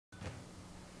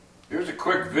Here's a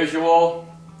quick visual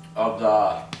of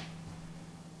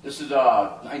this is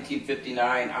a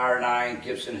 1959 R9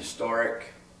 Gibson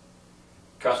Historic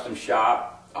custom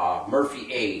shop,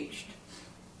 Murphy aged.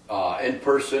 In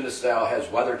person, the style has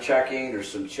weather checking.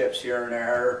 There's some chips here and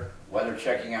there, weather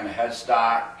checking on the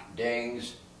headstock,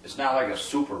 dings. It's not like a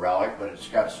super relic, but it's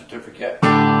got a certificate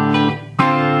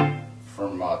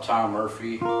from Tom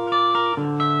Murphy.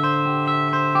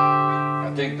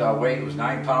 I think the weight was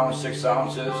 9 pounds, 6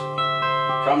 ounces.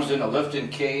 Comes in a lifting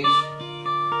case.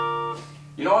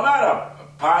 You know, I'm not a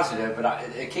positive, but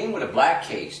it came with a black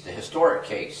case, the historic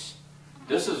case.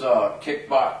 This is a kick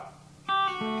butt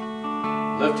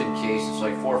lifting case. It's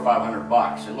like $400 or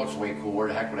 $500. It looks way cool. Where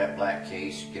the heck with that black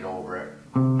case? Get over it.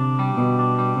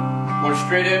 Went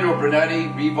straight into a Brunetti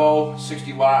Revo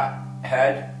 60-watt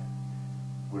head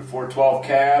with a 412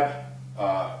 cab.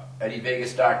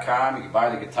 EddieVegas.com. You can buy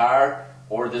the guitar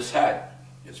or this head.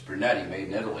 It's Brunetti, made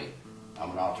in Italy.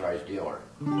 I'm an authorized dealer.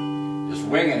 Just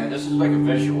winging it. This is like a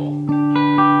visual.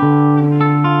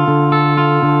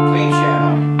 Clean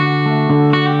channel.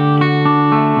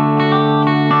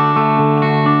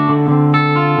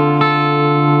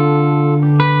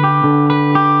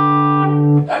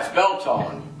 That's bell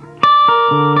tone.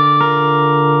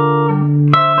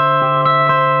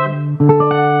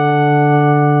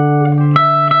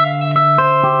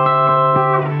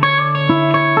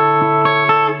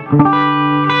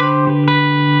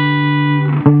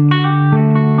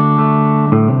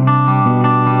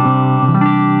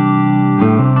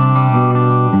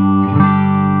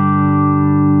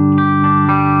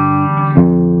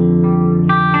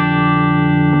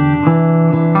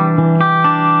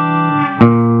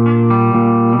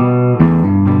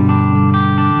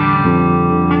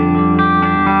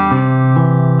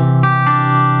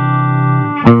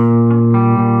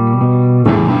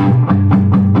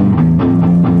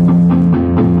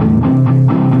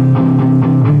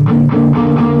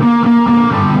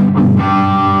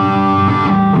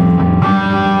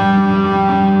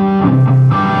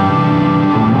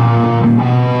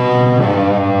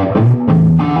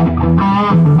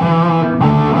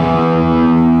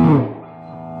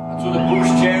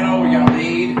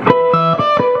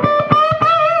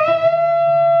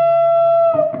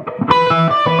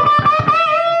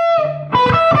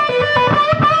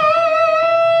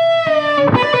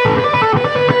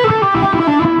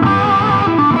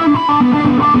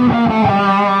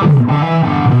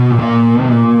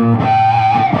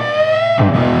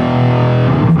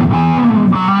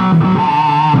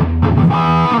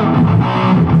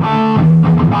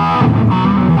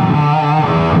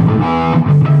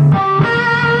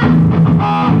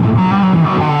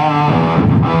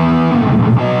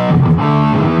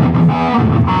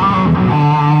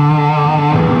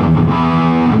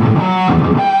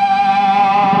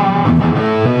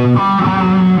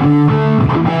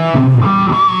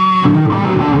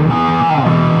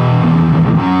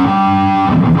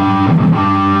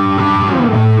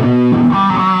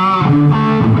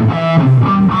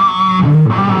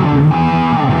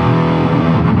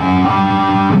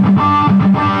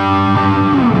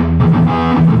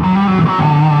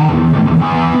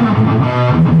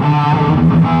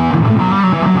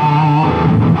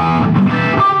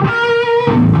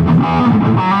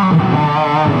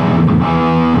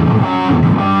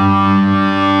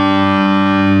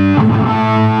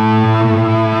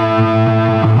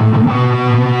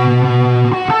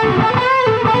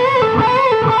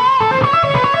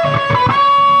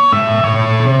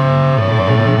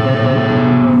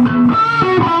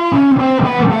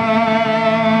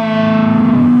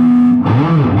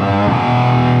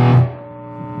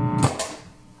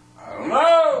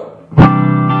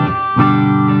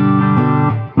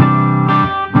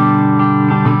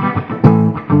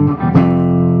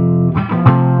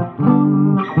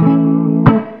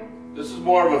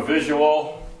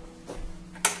 Visual,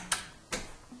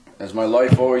 as my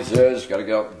life always is. Got to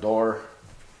get out the door.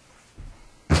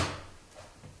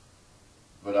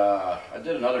 But I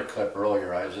did another clip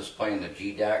earlier. I was just playing the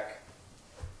G deck,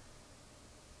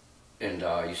 and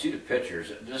you see the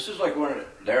pictures. This is like one.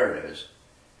 There it is.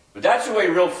 But that's the way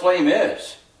real flame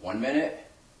is. 1 minute,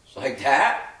 it's like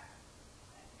that.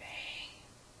 Bang.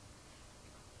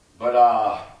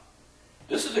 But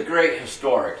this is a great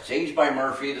historic. It's aged by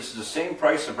Murphy. This is the same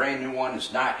price a brand new one.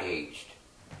 It's not aged.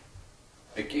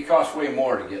 It costs way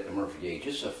more to get the Murphy aged.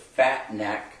 This is a fat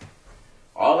neck.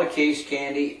 All the case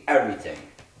candy, everything.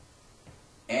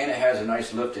 And it has a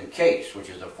nice lifting case, which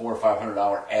is a $400 or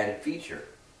 $500 added feature.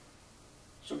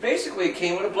 So basically it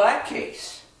came with a black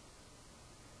case.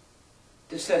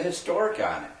 This said historic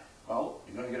on it. Well,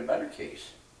 you're going to get a better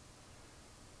case.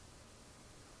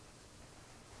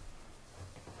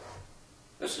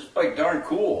 this is like darn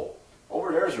cool.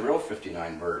 Over there's a real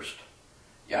 59 burst.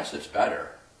 Yes, it's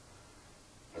better.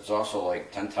 It's also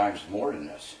like 10 times more than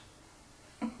this.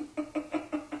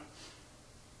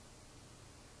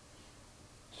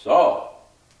 So,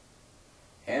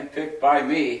 handpicked by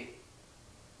me.